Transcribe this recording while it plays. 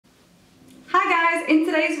guys, in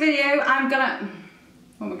today's video what am I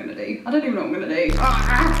gonna do? I don't even know what I'm gonna do.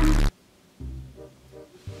 Ah.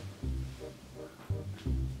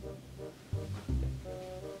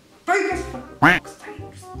 Focus for fuck's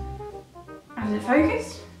sakes. Is it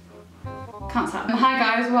focused? Can't tell. Hi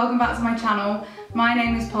guys, welcome back to my channel. My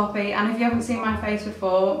name is Poppy, and if you haven't seen my face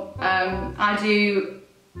before, I've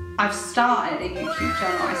started a YouTube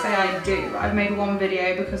channel. I say I do. I've made one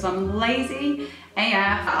video because I'm lazy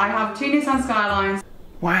AF. I have two Nissan Skylines.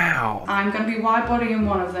 Wow. I'm going to be wide bodying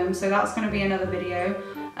one of them, so that's going to be another video.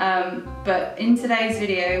 But in today's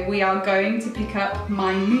video, we are going to pick up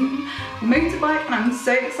my new motorbike, and I'm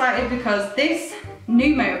so excited because this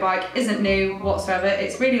new motorbike isn't new whatsoever.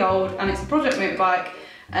 It's really old, and it's a project motorbike.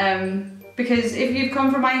 Because if you've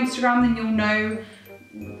come from my Instagram, then you'll know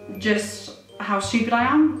just how stupid I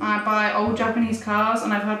am. I buy old Japanese cars,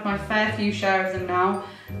 and I've had my fair few share of them now.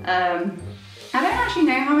 I don't actually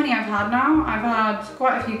know how many I've had now. I've had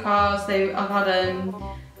quite a few cars. I've had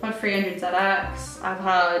 300 ZX, I've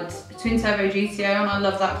had a twin turbo GTO, and I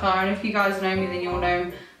love that car, and if you guys know me then you'll know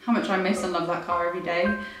how much I miss and love that car every day.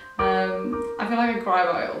 I feel like I cry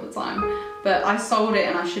about it all the time, but I sold it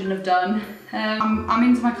and I shouldn't have done. I'm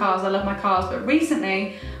into my cars, I love my cars, but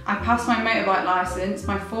recently I passed my motorbike licence,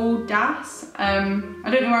 my full DAS. I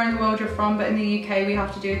don't know where in the world you're from, but in the UK we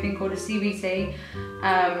have to do a thing called a CVT.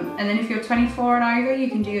 And then if you're 24 and over, you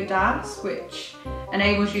can do your DAS, which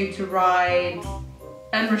enables you to ride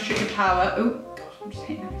unrestricted power. Oh gosh, I'm just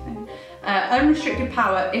hitting everything. Unrestricted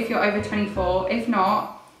power if you're over 24. If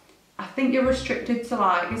not, I think you're restricted to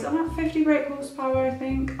like, is it like 50 brake horsepower, I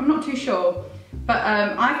think? I'm not too sure. But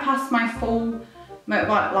I passed my full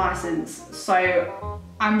motorbike licence, so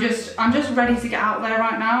I'm just ready to get out there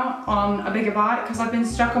right now on a bigger bike, because I've been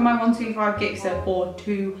stuck on my 125 Gixxer for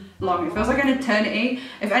too long. It feels like an eternity.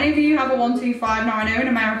 If any of you have a 125, now I know in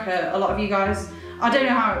America, a lot of you guys, I don't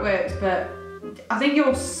know how it works, but I think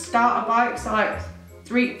your starter bikes are like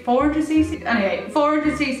 400cc. Anyway,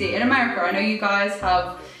 400cc. In America, I know you guys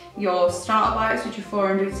have your starter bikes, which are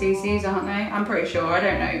 400cc's, aren't they? I'm pretty sure, I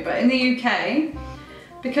don't know. But in the UK,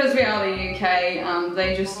 because we are the UK and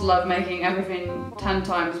they just love making everything 10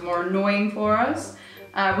 times more annoying for us,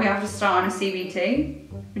 we have to start on a CVT,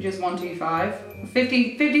 which is 125.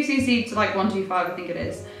 50cc to like 125, I think it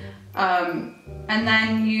is. And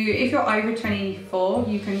then if you're over 24,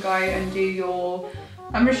 you can go and do your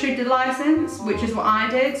unrestricted license, which is what I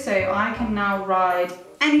did. So I can now ride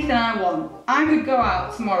anything I want. I could go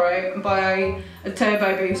out tomorrow and buy a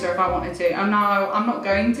turbo booster if I wanted to. And now I'm not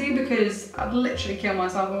going to, because I'd literally kill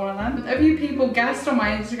myself with one of them. A few people guessed on my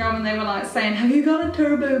Instagram and they were like saying, have you got a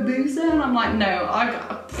turbo booster? And I'm like, no,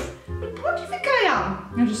 what do you think I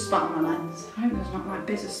am? I just spat on my lens. I hope there's not like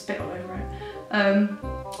bits of spit all over it.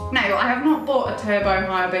 No, I have not bought a turbo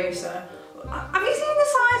Hayabusa. Have you seen the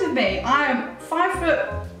size of me? I am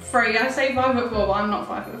 5'3". I say 5'4", but I'm not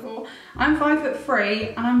 5'4". I'm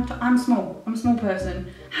 5'3", and I'm small. I'm a small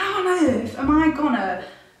person. How on earth am I gonna,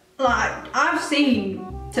 like, I've seen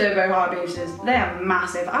turbo Hayabusas. They are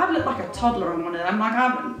massive. I'd look like a toddler on one of them. Like,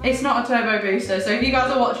 it's not a turbo booster, so if you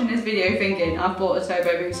guys are watching this video thinking I've bought a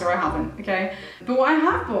turbo booster, I haven't, okay? But what I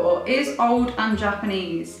have bought is old and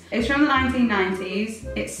Japanese. It's from the 1990s.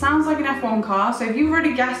 It sounds like an F1 car, so if you've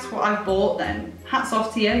already guessed what I've bought, then hats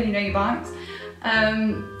off to you, you know your bikes.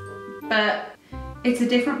 But it's a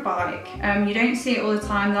different bike. You don't see it all the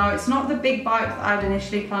time though. It's not the big bike that I'd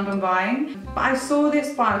initially planned on buying. But I saw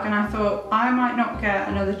this bike and I thought I might not get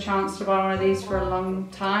another chance to buy one of these for a long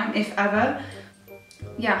time, if ever.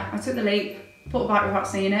 Yeah, I took the leap, bought a bike without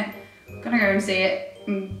seeing it. Gonna go and see it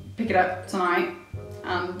and pick it up tonight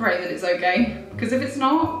and pray that it's okay. Because if it's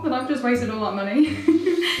not, then I've just wasted all that money.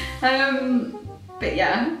 But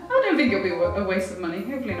yeah, I don't think it'll be a waste of money.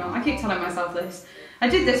 Hopefully not. I keep telling myself this. I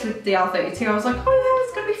did this with the R32. I was like, oh yeah,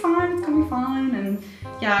 it's gonna be fine, it's gonna be fine. And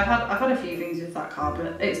yeah, I've had a few things with that car,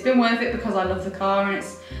 but it's been worth it because I love the car, and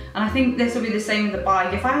I think this will be the same with the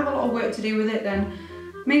bike. If I have a lot of work to do with it, then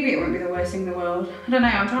maybe it won't be the worst thing in the world. I don't know,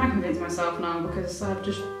 I'm trying to convince myself now because I've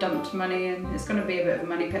just dumped money and it's gonna be a bit of a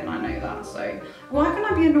money pit, and I know that. So why can't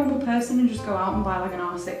I be a normal person and just go out and buy like an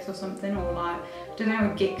R6 or something, or like, I don't know,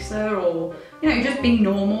 a Gixxer, or, you know, just be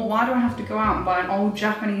normal? Why do I have to go out and buy an old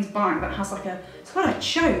Japanese bike that has like it's got a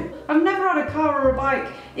choke? I've never had a car or a bike,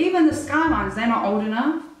 even the Skylines, they're not old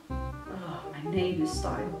enough. Oh, my neighbours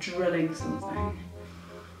started drilling something.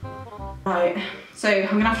 Right, so I'm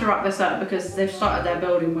gonna have to wrap this up because they've started their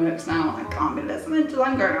building works now. I can't be listening to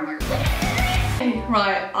them going, oh my god.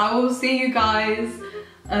 Right, I will see you guys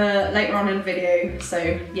later on in the video,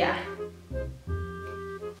 so yeah.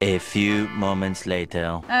 A few moments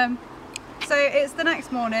later. so it's the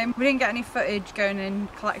next morning. We didn't get any footage going in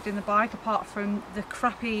collecting the bike apart from the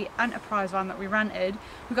crappy Enterprise van that we rented.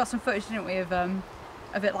 We got some footage, didn't we, of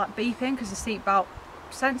it like beeping because the seatbelt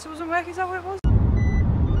sensor wasn't working. Is that what it was?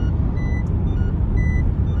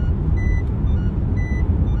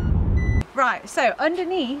 Right, so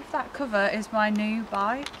underneath that cover is my new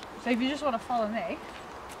bike. So if you just want to follow me,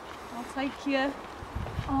 I'll take you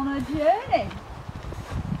on a journey.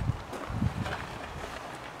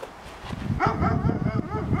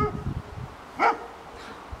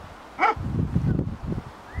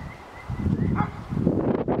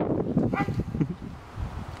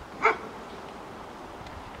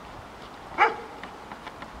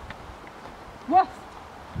 Woof! I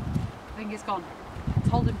think it's gone. I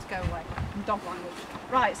told him to go away. In dog language.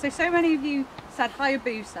 Right, so many of you said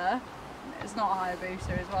Hayabusa. It's not a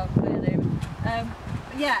Hayabusa as well, clearly.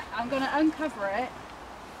 Yeah, I'm going to uncover it.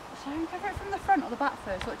 Should I uncover it from the front or the back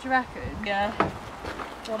first? What do you reckon? Yeah.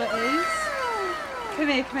 What it is? Come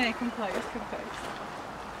here, come close, come close.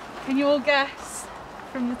 Can you all guess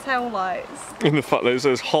from the tail lights? And the fact that it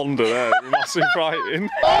says Honda there, massive writing.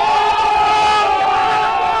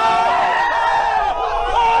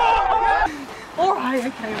 Alright,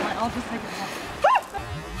 okay, right, I'll just take it off.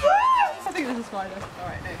 I think there's a spider.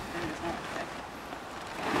 Alright, no, it's not. Okay.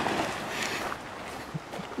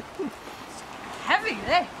 It's heavy,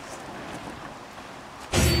 this.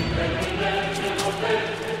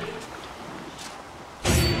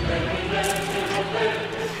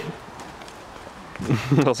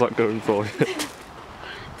 How's that going for you?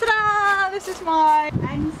 Ta-da! This is my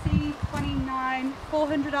NC29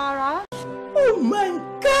 400RR. Oh my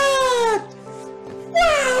god!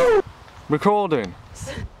 Wow! Recording.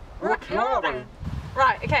 Recording.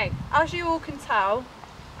 Right, okay, as you all can tell,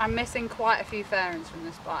 I'm missing quite a few fairings from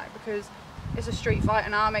this bike because it's a street fighter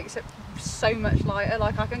now, makes it so much lighter.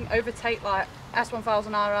 Like I can overtake like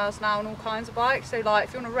S1000RRs now and all kinds of bikes. So like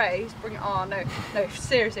if you want to race, bring it on. No,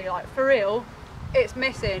 seriously, like for real, it's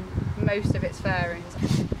missing most of its fairings.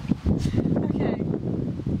 Okay.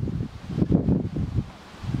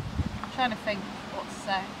 I'm trying to think what to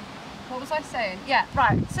say. What was I saying? Yeah,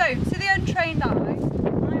 right. So to the untrained eye, I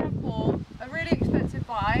have bought a really expensive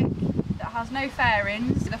bike that has no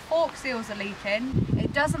fairings. The fork seals are leaking.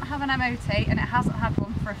 It doesn't have an MOT and it hasn't had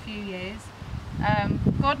one for a few years.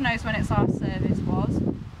 God knows when its last service was.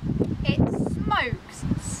 It smokes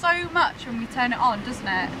so much when we turn it on, doesn't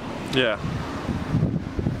it? Yeah.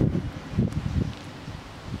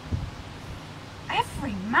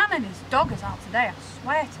 Every man and his dog is out today, I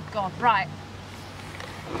swear to God. Right.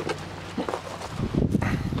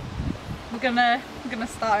 We're gonna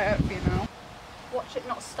start it up for you now. Watch it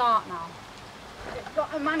not start now. It's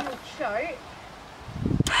got a manual choke.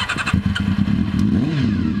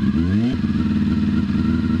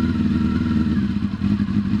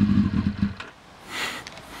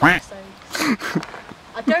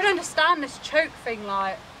 I don't understand this choke thing,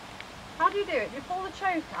 like, how do you do it? Do you pull the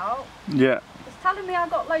choke out? Yeah. It's telling me I've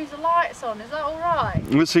got loads of lights on, is that alright?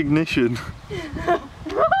 It's ignition. Oh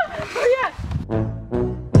yeah!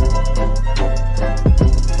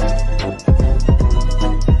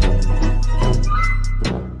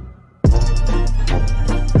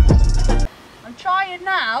 I'm trying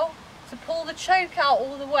now to pull the choke out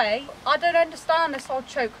all the way. I don't understand this whole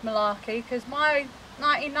choke malarkey because my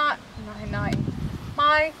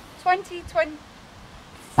 2020,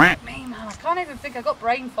 fuck me man, I can't even think, I got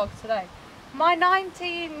brain fog today. My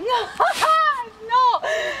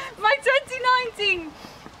 2019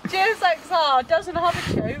 GSXR doesn't have a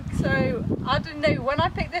choke, so I don't know, when I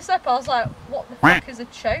picked this up I was like, what the fuck is a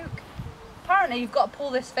choke? Apparently you've got to pull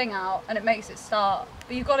this thing out and it makes it start,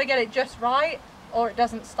 but you've got to get it just right or it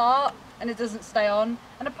doesn't start and it doesn't stay on,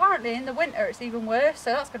 and apparently in the winter it's even worse,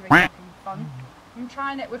 so that's going to be fucking fun. I'm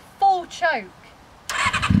trying it with full choke.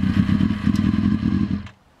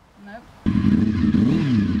 Nope.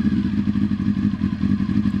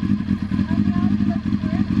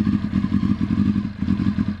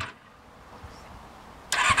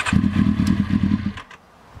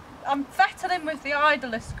 I'm fettling with the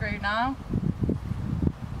idler screw now.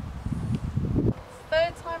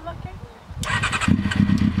 Third time lucky.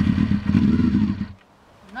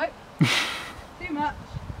 Nope. Too much.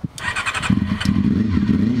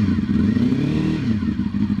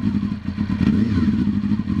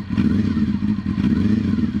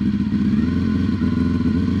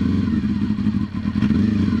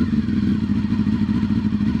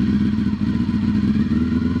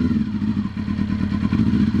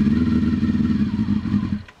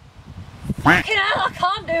 Fucking hell, I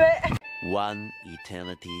can't do it! One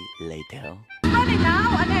eternity later. Oh running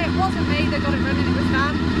now. I know it wasn't me that got it running, it was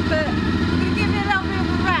Dan, but I'm going to give it a little bit of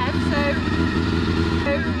a rev,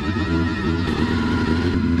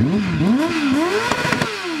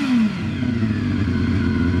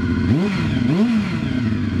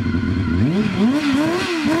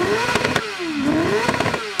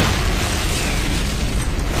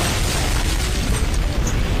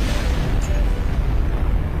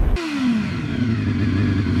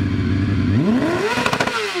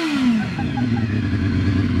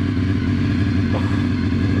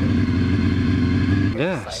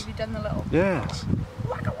 Yes. So have you done the little... Yes.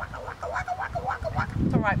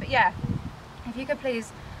 It's alright, but yeah, if you could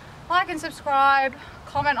please like and subscribe,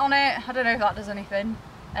 comment on it. I don't know if that does anything.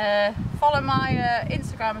 Follow my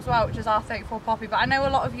Instagram as well, which is R34POPPY, but I know a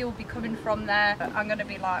lot of you will be coming from there. I'm going to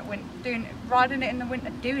be like riding it in the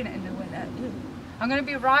winter, I'm going to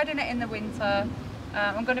be riding it in the winter.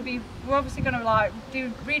 We're obviously going to like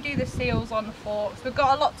redo the seals on the forks. We've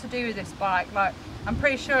got a lot to do with this bike. Like, I'm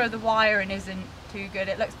pretty sure the wiring isn't too good.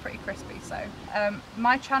 It looks pretty crispy. So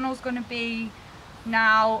my channel's going to be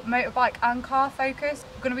now motorbike and car focused.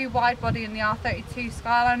 We're going to be wide body in the R32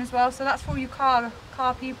 Skyline as well. So that's for all you car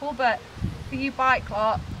people, but for you bike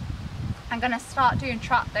lot, I'm going to start doing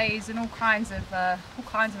track days and all kinds of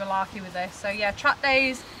malarkey with this. So yeah, track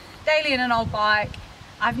days daily in an old bike.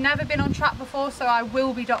 I've never been on track before, so I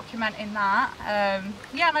will be documenting that.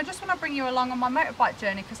 Yeah, and I just want to bring you along on my motorbike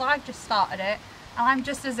journey because I've just started it and I'm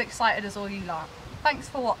just as excited as all you lot. Thanks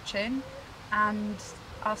for watching, and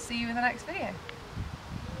I'll see you in the next video.